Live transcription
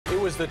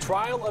was the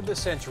trial of the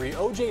century.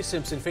 O.J.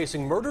 Simpson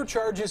facing murder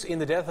charges in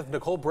the death of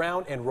Nicole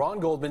Brown and Ron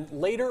Goldman,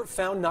 later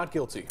found not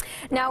guilty.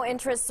 Now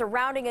interest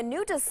surrounding a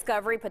new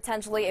discovery,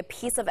 potentially a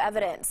piece of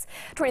evidence.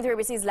 23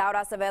 ABC's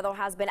Laura Acevedo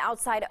has been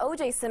outside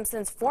O.J.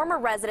 Simpson's former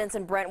residence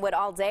in Brentwood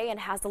all day and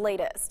has the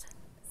latest.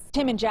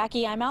 Tim and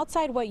Jackie, I'm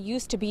outside what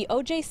used to be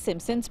O.J.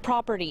 Simpson's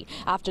property.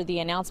 After the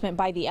announcement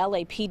by the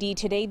LAPD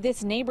today,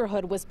 this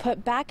neighborhood was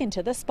put back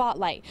into the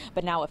spotlight.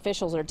 But now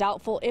officials are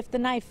doubtful if the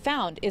knife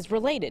found is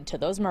related to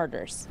those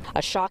murders.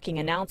 A shocking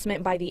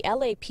announcement by the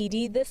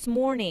LAPD this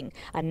morning.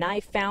 A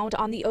knife found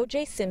on the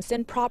O.J.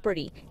 Simpson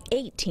property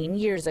 18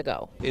 years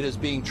ago. It is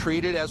being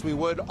treated as we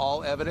would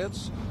all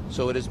evidence.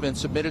 So it has been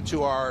submitted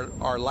to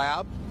our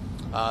lab.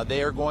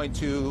 They are going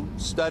to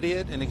study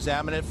it and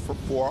examine it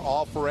for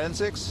all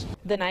forensics.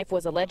 The knife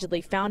was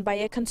allegedly found by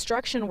a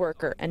construction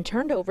worker and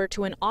turned over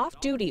to an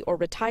off-duty or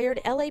retired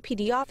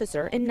LAPD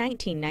officer in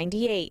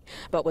 1998,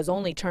 but was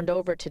only turned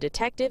over to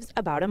detectives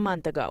about a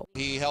month ago.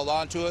 He held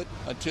on to it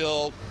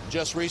until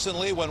just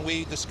recently when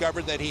we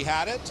discovered that he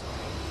had it,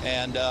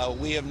 and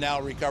we have now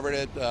recovered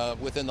it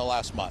within the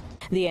last month.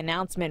 The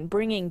announcement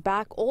bringing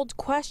back old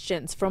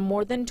questions from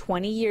more than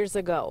 20 years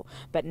ago.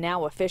 But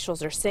now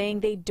officials are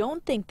saying they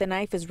don't think the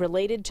knife is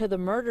related to the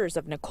murders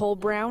of Nicole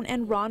Brown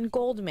and Ron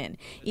Goldman.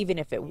 Even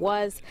if it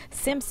was,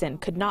 Simpson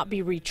could not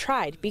be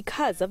retried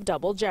because of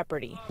double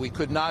jeopardy. We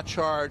could not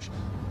charge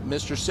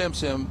Mr.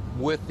 Simpson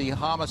with the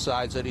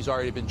homicides that he's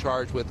already been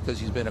charged with because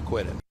he's been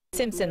acquitted.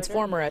 Simpson's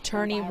former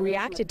attorney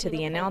reacted to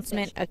the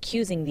announcement,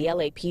 accusing the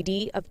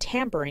LAPD of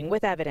tampering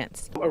with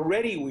evidence.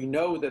 Already we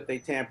know that they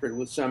tampered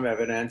with some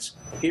evidence.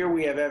 Here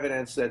we have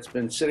evidence that's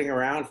been sitting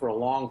around for a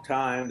long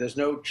time. There's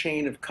no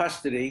chain of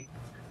custody.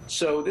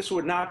 So this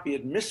would not be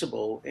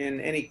admissible in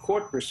any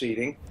court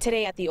proceeding.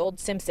 Today at the old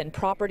Simpson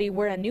property,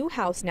 where a new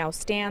house now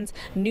stands,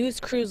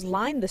 news crews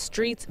lined the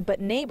streets, but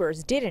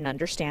neighbors didn't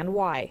understand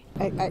why.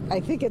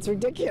 I think it's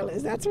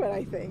ridiculous. That's what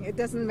I think. It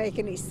doesn't make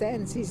any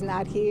sense. He's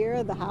not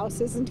here. The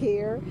house isn't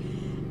here.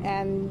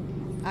 And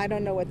I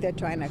don't know what they're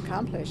trying to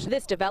accomplish.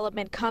 This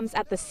development comes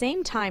at the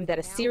same time that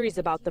a series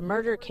about the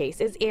murder case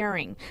is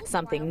airing,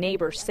 something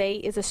neighbors say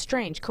is a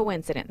strange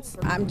coincidence.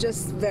 I'm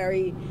just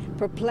very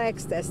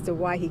perplexed as to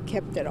why he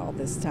kept it all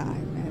this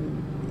time.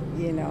 And,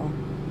 you know,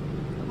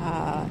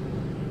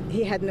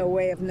 he had no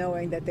way of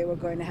knowing that they were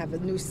going to have a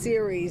new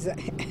series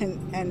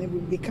and it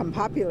would become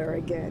popular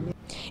again.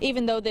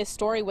 Even though this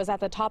story was at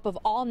the top of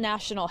all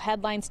national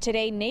headlines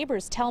today,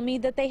 neighbors tell me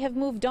that they have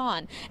moved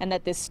on and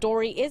that this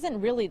story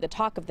isn't really the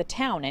talk of the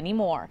town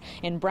anymore.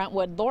 In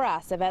Brentwood,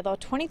 Laura Acevedo,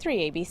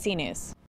 23 ABC News.